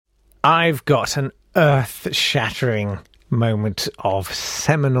I've got an earth-shattering moment of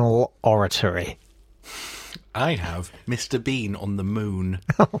seminal oratory. I have Mr. Bean on the moon.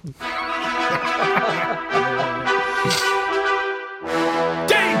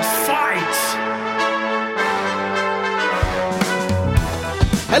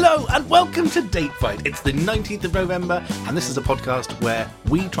 Hello and welcome to Date Fight. It's the 19th of November and this is a podcast where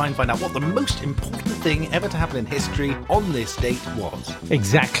we try and find out what the most important thing ever to happen in history on this date was.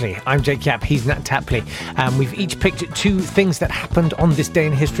 Exactly. I'm Jake Yapp, he's Natt Tapley. We've each picked two things that happened on this day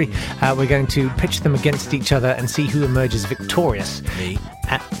in history. We're going to pitch them against each other and see who emerges victorious. Me.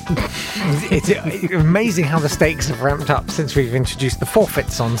 It's amazing how the stakes have ramped up since we've introduced the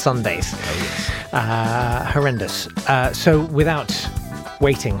forfeits on Sundays. Oh, yes. Horrendous. So without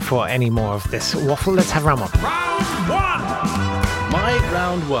waiting for any more of this waffle, let's have round one. Round one! My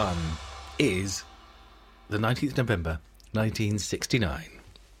round one is the 19th of November, 1969,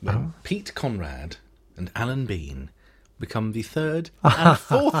 when Pete Conrad and Alan Bean become the third and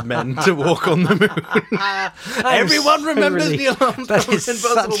fourth men to walk on the moon. Everyone remembers Neil Armstrong. That is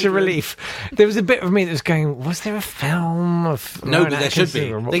such a relief. There was a bit of me that was going, was there a film of... No, but there should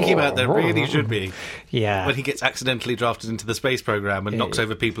be. Thinking about it, there really should be. Yeah. When he gets accidentally drafted into the space program and knocks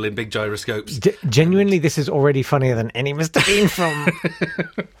over people in big gyroscopes. Genuinely, this is already funnier than any Mr. Bean film.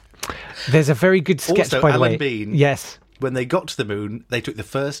 There's a very good sketch, also, by the way. Alan Bean, yes. When they got to the moon, they took the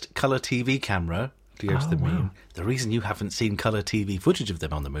first colour TV camera to go to the moon. Wow. The reason you haven't seen colour TV footage of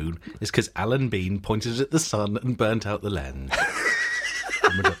them on the moon is because Alan Bean pointed at the sun and burnt out the lens.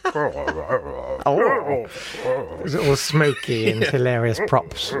 It was all smoky and hilarious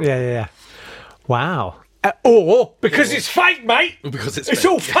props. Yeah. Wow. Or because it's fake, mate. Because it's fake.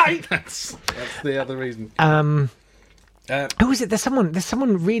 All fake. That's the other reason. Who is it? There's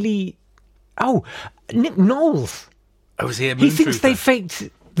someone really. Oh, Nick Knowles. Oh, is he a moon He thinks truther? they faked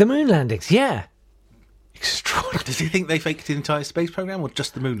the moon landings. Yeah. Extraordinary. Does he think they faked the entire space program or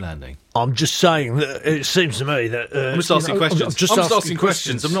just the moon landing? I'm just saying that it seems to me that I'm just asking questions. I'm just asking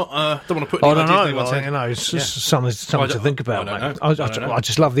questions. I'm not. Don't want to put. I don't know. It's just something to think about. I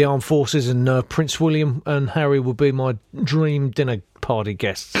just love the armed forces, and Prince William and Harry will be my dream dinner party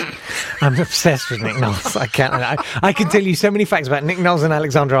guests. I'm obsessed with Nick Knowles. I can tell you so many facts about Nick Knowles and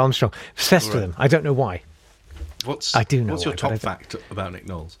Alexander Armstrong. Obsessed with them. I don't know why. What's your top fact about Nick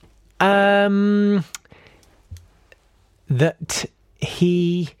Knowles? That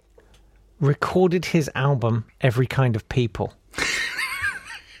he recorded his album Every Kind of People,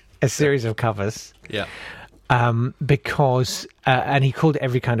 a series of covers. Yeah. Because and he called it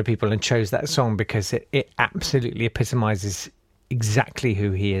Every Kind of People and chose that song because it absolutely epitomizes exactly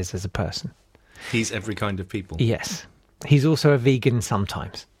who he is as a person. He's every kind of people. Yes. He's also a vegan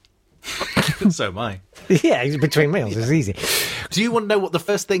sometimes. So am I. Yeah, between meals, it's easy. Do you want to know what the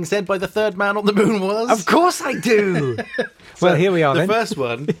first thing said by the third man on the moon was? Of course I do. Well, here we are then. The first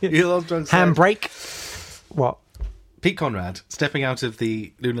one, Neil Armstrong said... Handbrake. What? Pete Conrad, stepping out of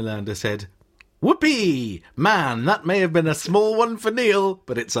the lunar lander, said, "Whoopee! Man, that may have been a small one for Neil,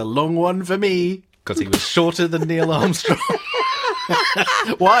 but it's a long one for me." Because he was shorter than Neil Armstrong.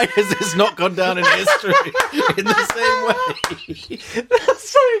 Why has this not gone down in history in the same way? That's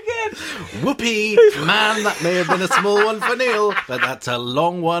so good. Whoopee! Man, that may have been a small one for Neil, but that's a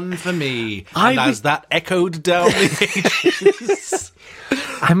long one for me. And as that echoed down the ages...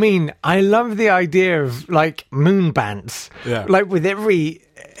 I mean, I love the idea of, like, moon bands. Yeah. Like, with every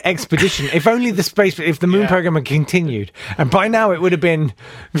expedition, if only if the moon program had continued, and by now it would have been...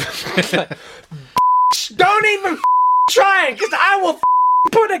 Don't even try it, because I will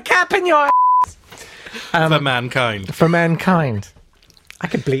put a cap in your ass. For mankind. For mankind. I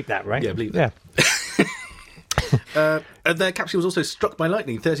could bleep that, right? Yeah, bleep that. Yeah. Their capsule was also struck by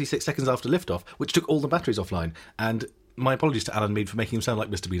lightning 36 seconds after liftoff, which took all the batteries offline. And my apologies to Alan Mead for making him sound like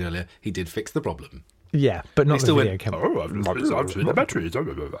Mr. Bean earlier. He did fix the problem. Yeah, but not the video camera. Oh, I've seen the batteries.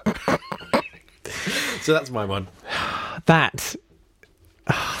 So that's my one. That's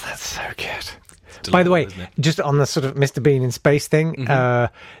so good. By the way, just on the sort of Mr. Bean in space thing,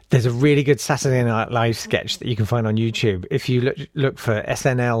 there's a really good Saturday Night Live sketch that you can find on YouTube. If you look for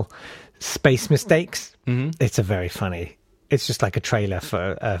SNL Space Mistakes, it's a very funny... It's just like a trailer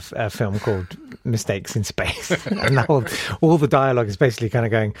for a film called Mistakes in Space. And all the dialogue is basically kind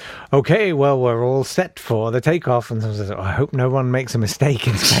of going, okay, well, we're all set for the takeoff. And someone says, I hope no one makes a mistake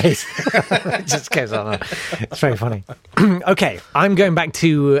in space. It just goes on. It's very funny. Okay, I'm going back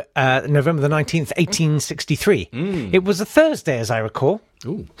to November the 19th, 1863. It was a Thursday, as I recall.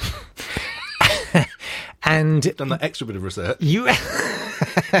 Ooh. And done that extra bit of research.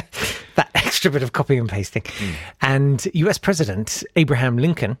 That extra bit of copying and pasting. And US President Abraham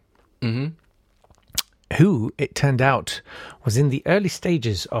Lincoln who, it turned out, was in the early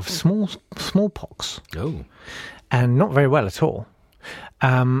stages of smallpox. Oh. And not very well at all,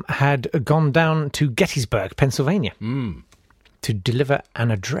 had gone down to Gettysburg, Pennsylvania, to deliver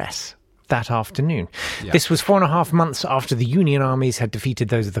an address that afternoon. Yeah. This was 4.5 months after the Union armies had defeated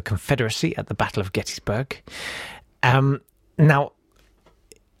those of the Confederacy at the Battle of Gettysburg. Now,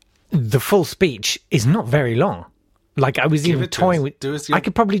 the full speech is not very long. Like, I was even toying with... I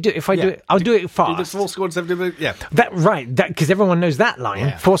could probably do it if I do it. I'll do it fast. Do the 4-7, yeah. Right, because everyone knows that line.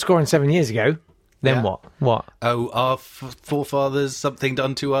 Yeah. 7 year years ago. Then what? What? Oh, our forefathers, something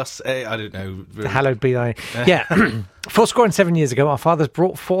done to us. I don't know. Hallowed be thy... Yeah. 7 years ago, our fathers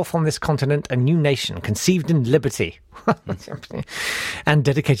brought forth on this continent a new nation, conceived in liberty, and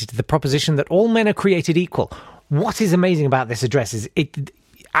dedicated to the proposition that all men are created equal. What is amazing about this address is it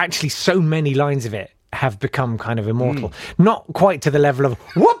actually so many lines of it have become kind of immortal. Not quite to the level of,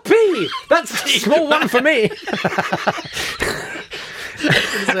 whoopee! That's a small one for me.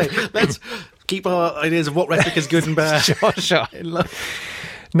 Let's keep our ideas of what rhetoric is good and bad. Sure.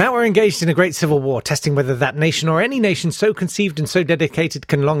 Now we're engaged in a great civil war, testing whether that nation or any nation so conceived and so dedicated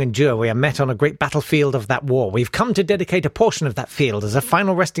can long endure. We are met on a great battlefield of that war. We've come to dedicate a portion of that field as a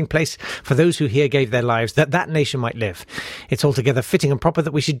final resting place for those who here gave their lives, that that nation might live. It's altogether fitting and proper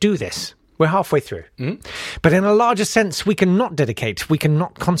that we should do this. We're halfway through. But in a larger sense, we cannot dedicate, we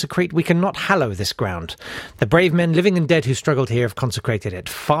cannot consecrate, we cannot hallow this ground. The brave men, living and dead, who struggled here have consecrated it,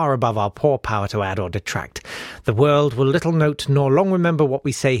 far above our poor power to add or detract. The world will little note nor long remember what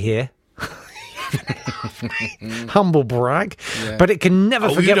we say here. Humble brag, but it can never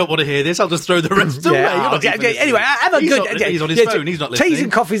forget. You don't want to hear this. I'll just throw the rest away. Anyway, have a good. He's on his phone. He's not listening. Teas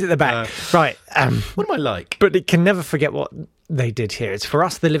and coffees at the back. Right. What am I like? But it can never forget what they did here. It's for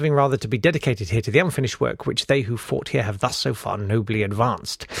us, the living, rather to be dedicated here to the unfinished work which they who fought here have thus so far nobly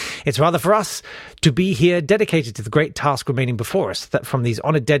advanced. It's rather for us to be here dedicated to the great task remaining before us, that from these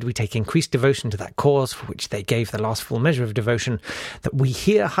honoured dead we take increased devotion to that cause for which they gave the last full measure of devotion, that we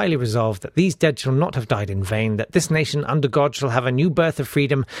here highly resolve that these dead shall not have died in vain, that this nation under God shall have a new birth of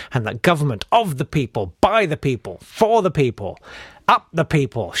freedom, and that government of the people, by the people, for the people, up the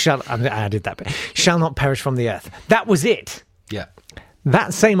people, shall not perish from the earth. That was it. Yeah.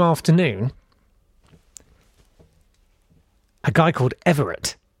 That same afternoon, a guy called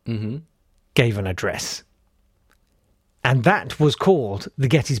Everett gave an address. And that was called the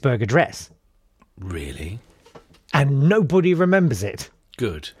Gettysburg Address. Really? And nobody remembers it.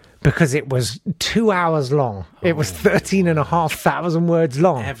 Good. Because it was 2 hours long. It was 13,500 words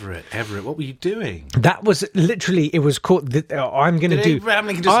long. Everett, what were you doing? That was literally, it was called, I'm going to do... Abraham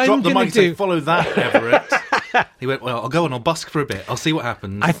can just drop the mic and say, follow that, Everett. He went, well, I'll go and I'll busk for a bit. I'll see what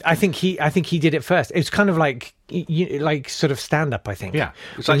happens. I think he did it first. It was kind of like sort of stand-up, I think. Yeah.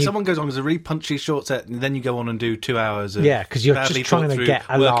 It's like someone goes on as a really punchy short set, and then you go on and do 2 hours of because you're just trying to get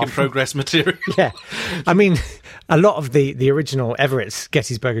a work in progress material. Yeah. I mean, a lot of the original Everett's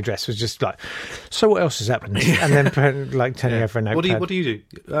Gettysburg Address was just like, so what else has happened? And then like turning over a notepad. What do you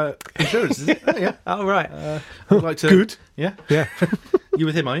do? Insurance, is it? Oh, yeah. Oh, right. I'd like to... Good. Yeah. Yeah. You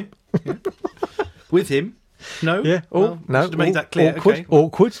with him, are you? Yeah. With him? No? Yeah. No. Should have made that clear. Awkward. Okay.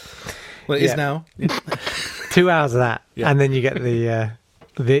 Awkward. Well, it is now. Yeah. 2 hours of that, and then you get the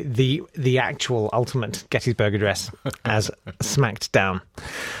actual ultimate Gettysburg Address as smacked down.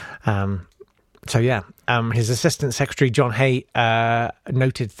 His assistant secretary John Hay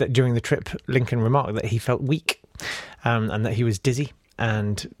noted that during the trip, Lincoln remarked that he felt weak and that he was dizzy.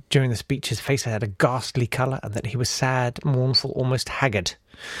 And during the speech, his face had a ghastly colour, and that he was sad, mournful, almost haggard.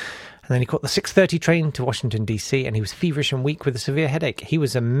 And then he caught the 6:30 train to Washington, D.C., and he was feverish and weak with a severe headache. He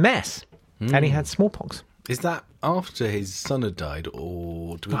was a mess, and he had smallpox. Is that after his son had died,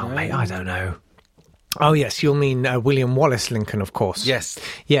 or do we know? Mate, I don't know. Oh, yes, you'll mean William Wallace Lincoln, of course. Yes.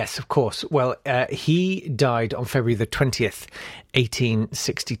 Yes, of course. Well, he died on February the 20th,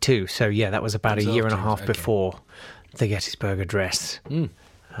 1862. So, yeah, that was about a year and a half before the Gettysburg Address,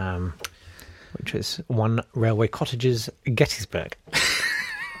 which was One Railway Cottages, Gettysburg.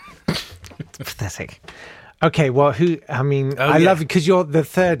 Pathetic. Okay, well, I love you because you're the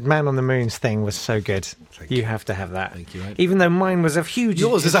third Man on the Moon's thing was so good. You have to have that. Thank you. Right? Even though mine was of huge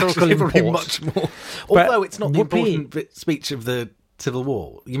yours is actually probably much more. Although it's not the important speech of the Civil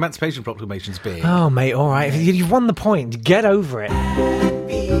War. The Emancipation Proclamation's big. Oh, mate, all right. You've won the point. Get over it. All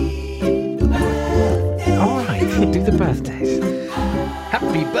right, do the birthdays.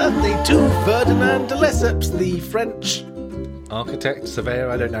 Happy birthday to Ferdinand de Lesseps, the French architect, surveyor,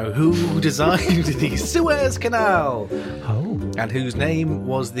 I don't know, who designed the Suez Canal. Oh. And whose name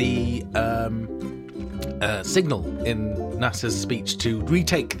was the signal in NASA's speech to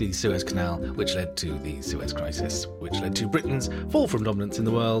retake the Suez Canal, which led to the Suez Crisis, which led to Britain's fall from dominance in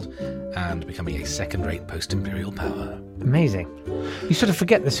the world and becoming a second-rate post-imperial power. Amazing. You sort of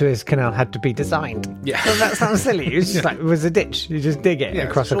forget the Suez Canal had to be designed. Yeah. Well, that sounds silly. It was just like, it was a ditch. You just dig it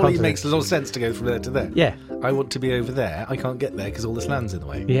across the continent. It makes a lot of sense to go from there to there. Yeah. I want to be over there. I can't get there because all this land's in the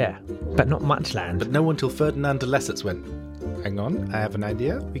way. Yeah, but not much land. But no one till Ferdinand de Lesseps went, hang on, I have an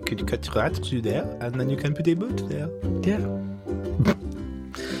idea. We could cut right through there, and then you can put a boat there. Yeah.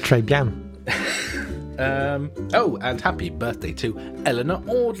 Très bien. And happy birthday to Eleanor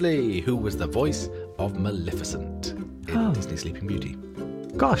Audley, who was the voice of Maleficent in Disney Sleeping Beauty.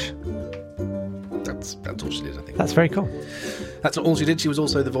 Gosh. That's all she did, I think. That's very cool. That's not all she did. She was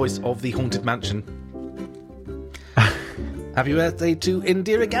also the voice of the Haunted Mansion. Happy birthday to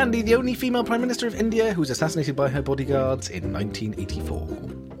Indira Gandhi, the only female Prime Minister of India who was assassinated by her bodyguards in 1984.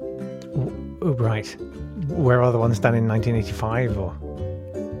 Right. Where are the ones done in 1985? Or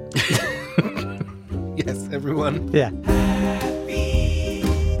Yes, everyone. yeah.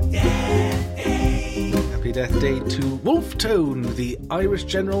 Happy Death Day to Wolfe Tone, the Irish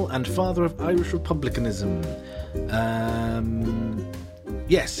general and father of Irish republicanism.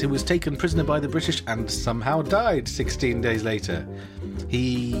 Yes, who was taken prisoner by the British and somehow died 16 days later.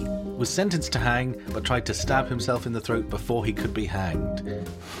 He was sentenced to hang, but tried to stab himself in the throat before he could be hanged.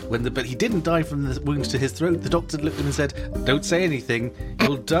 But he didn't die from the wounds to his throat. The doctor looked at him and said, "Don't say anything.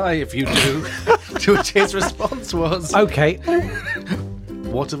 You'll die if you do." To which his response was, Okay.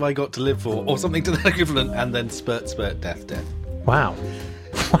 "What have I got to live for?" Or something to that equivalent. And then spurt, death. Wow.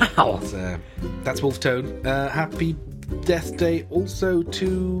 Wow. That's Wolfe Tone. Happy Death Day also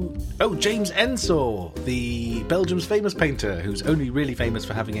to James Ensor, the Belgium's famous painter, who's only really famous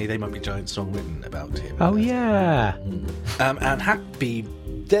for having a They Might Be Giants song written about him. Oh yeah. And happy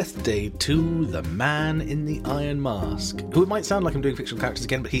Death Day to the man in the Iron Mask, who it might sound like I'm doing fictional characters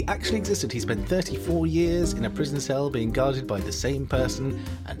again, but he actually existed. He spent 34 years in a prison cell being guarded by the same person,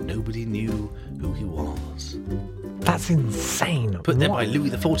 and nobody knew who he was. That's insane. Put there by Louis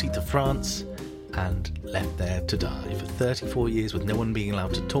XIV of France, and left there to die for 34 years with no one being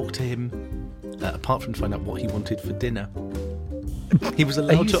allowed to talk to him, apart from to find out what he wanted for dinner. He was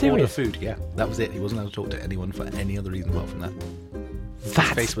allowed to order food, yeah, that was it. He wasn't allowed to talk to anyone for any other reason apart from that.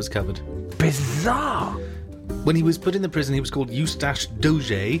 His face was covered. Bizarre. When he was put in the prison, he was called Eustache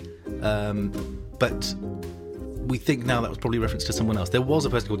Doge, but we think now that was probably a reference to someone else. There was a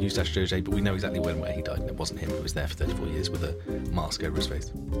person called Eustache Doge, but we know exactly when and where he died, and it wasn't him. He was there for 34 years with a mask over his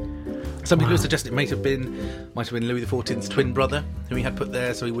face. Some people have suggested it might have been Louis XIV's twin brother, who he had put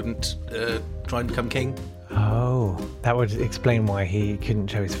there so he wouldn't try and become king. Oh, that would explain why he couldn't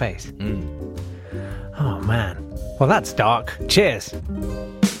show his face. Oh man. Well, that's dark. Cheers.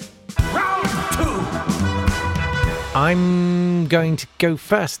 Round 2. I'm going to go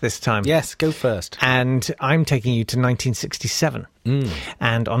first this time. Yes, go first. And I'm taking you to 1967.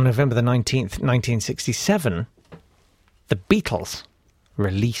 And on November the 19th, 1967, the Beatles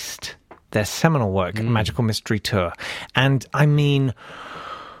released their seminal work, Magical Mystery Tour. And I mean,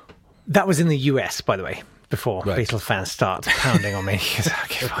 that was in the US, by the way, before Beatles fans start pounding on me.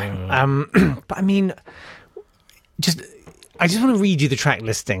 Okay, fine. But I mean, I just want to read you the track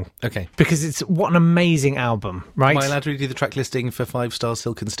listing. Okay. Because it's what an amazing album, right? Am I allowed to read you the track listing for 5 Star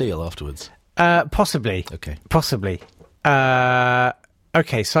Silk and Steel afterwards? Possibly. Okay. Possibly.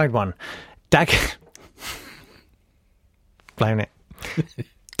 Okay, side 1. Blown it.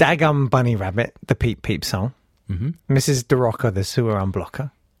 Daggum Bunny Rabbit, the Peep Peep song. Mrs. DeRocca, the Sewer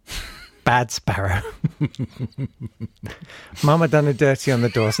Unblocker. Bad Sparrow. Mama Done a Dirty on the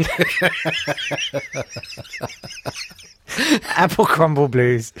Doorstep. Apple Crumble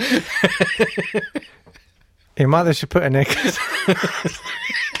Blues. Your mother should put a knickers.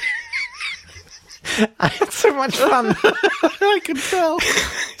 I had so much fun. I can tell.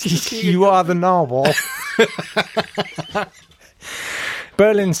 You are the narwhal.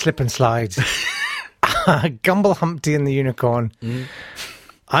 Berlin Slip and Slides. Gumble Humpty and the Unicorn.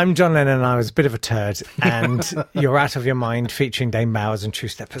 I'm John Lennon and I was a bit of a turd. And You're Out of Your Mind featuring Dame Bowers and True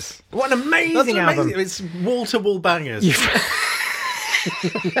Steppers. What an amazing album. It's wall-to-wall bangers.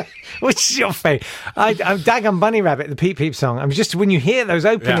 Which is your favourite? I'm Daggum Bunny Rabbit, the Peep Peep song. I'm just, when you hear those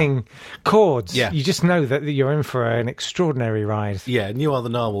opening chords, you just know that you're in for an extraordinary ride. Yeah, and You Are the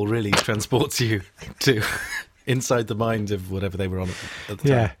Narwhal really transports you to inside the mind of whatever they were on at the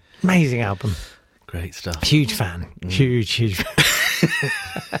time. Yeah, amazing album. Great stuff. Huge fan. Huge fan.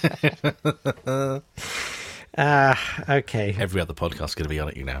 Okay. Every other podcast is going to be on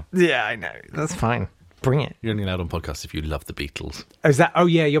it, you know. Yeah, I know. That's fine. Bring it. You're only allowed on podcasts if you love the Beatles. Oh, is that? Oh,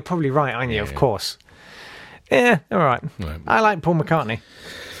 yeah, you're probably right, aren't you? Of course. Yeah, all right. Right. I like Paul McCartney.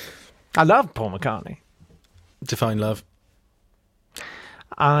 I love Paul McCartney. Define love.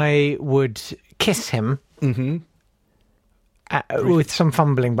 I would kiss him with some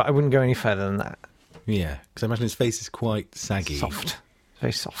fumbling, but I wouldn't go any further than that. Yeah, because I imagine his face is quite saggy. Soft.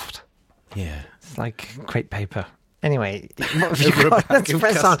 Very soft. Yeah. It's like crepe paper. Anyway, what have you Over a got? bag Let's of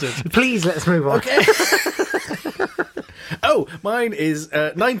press on. custard. Please, let's move on. Okay. Oh, mine is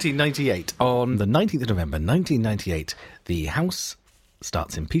 1998. On the 19th of November, 1998, the House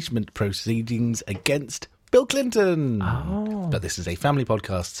starts impeachment proceedings against Bill Clinton. Oh. But this is a family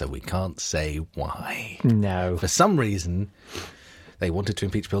podcast, so we can't say why. No. For some reason, they wanted to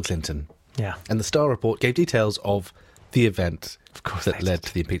impeach Bill Clinton. Yeah. And the Star Report gave details of the event Of course that they led did.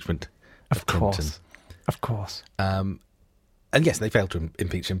 to the impeachment Of Clinton. course. Of course. And yes, they failed to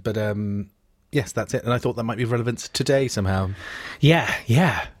impeach him, but yes, that's it. And I thought that might be relevant today somehow.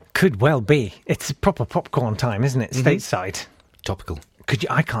 Yeah. Could well be. It's proper popcorn time, isn't it? Stateside. Topical.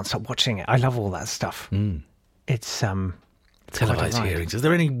 I can't stop watching it. I love all that stuff. It's Televised quite a ride. hearings. Is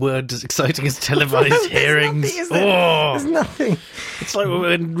there any word as exciting as televised hearings? Nothing, is there? There's nothing. It's like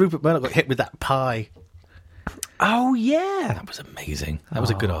when Rupert Murdoch got hit with that pie. Oh, yeah. That was amazing. That was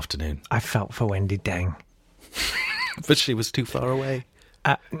a good afternoon. I felt for Wendy Deng. But she was too far away.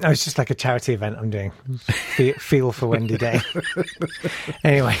 No, it's just like a charity event I'm doing. Feel for Wendy Deng.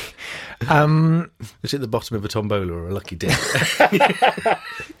 Anyway. Was she at the bottom of a tombola or a lucky dip?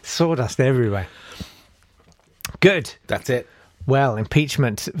 Sawdust everywhere. Good. That's it. Well,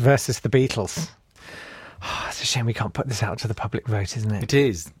 impeachment versus the Beatles. Oh, it's a shame we can't put this out to the public vote, isn't it? It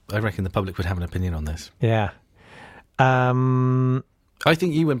is. I reckon the public would have an opinion on this. Yeah. I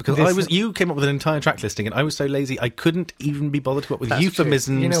think you win because you came up with an entire track listing and I was so lazy I couldn't even be bothered to come up with That's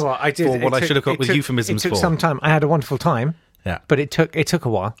euphemisms true. You know what? I did. for what I should have come up with euphemisms for. It took for. some time. I had a wonderful time, Yeah. but it took a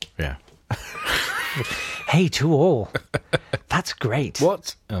while. Yeah. Hey, to all. That's great.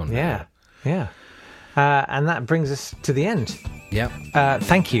 What? Oh, no. Yeah. And that brings us to the end. Yeah.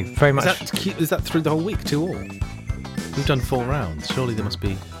 Thank you very much. Is that through the whole week, 2 all? We've done 4 rounds. Surely there must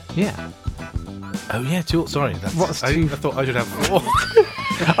be... Yeah. Oh, yeah, 2 all. Sorry. What's I two? thought I should have 4.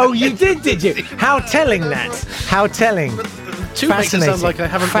 Oh, you did you? How telling, Nat. How telling. 2 makes it sound like I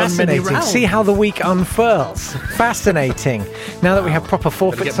haven't done many Fascinating. rounds. See how the week unfurls. Fascinating. Now that we have proper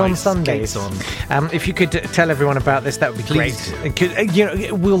forfeits get my on Sundays. skates on. If you could tell everyone about this, that would be Please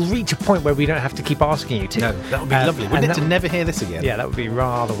great. We'll reach a point where we don't have to keep asking you to. No, that would be lovely. Wouldn't and it to never hear this again? Yeah, that would be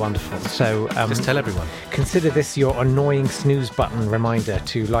rather wonderful. So Just tell everyone. consider this your annoying snooze button reminder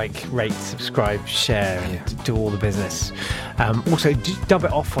to like, rate, subscribe, share, and do all the business. Also, dub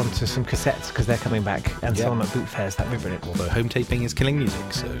it off onto some cassettes because they're coming back and sell them at boot fairs. That'd be brilliant. Although home taping is killing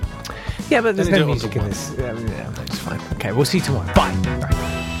music, so... Yeah, but there's Then no do it onto music in one. this. Yeah, that's fine. Okay, we'll see you tomorrow. Bye.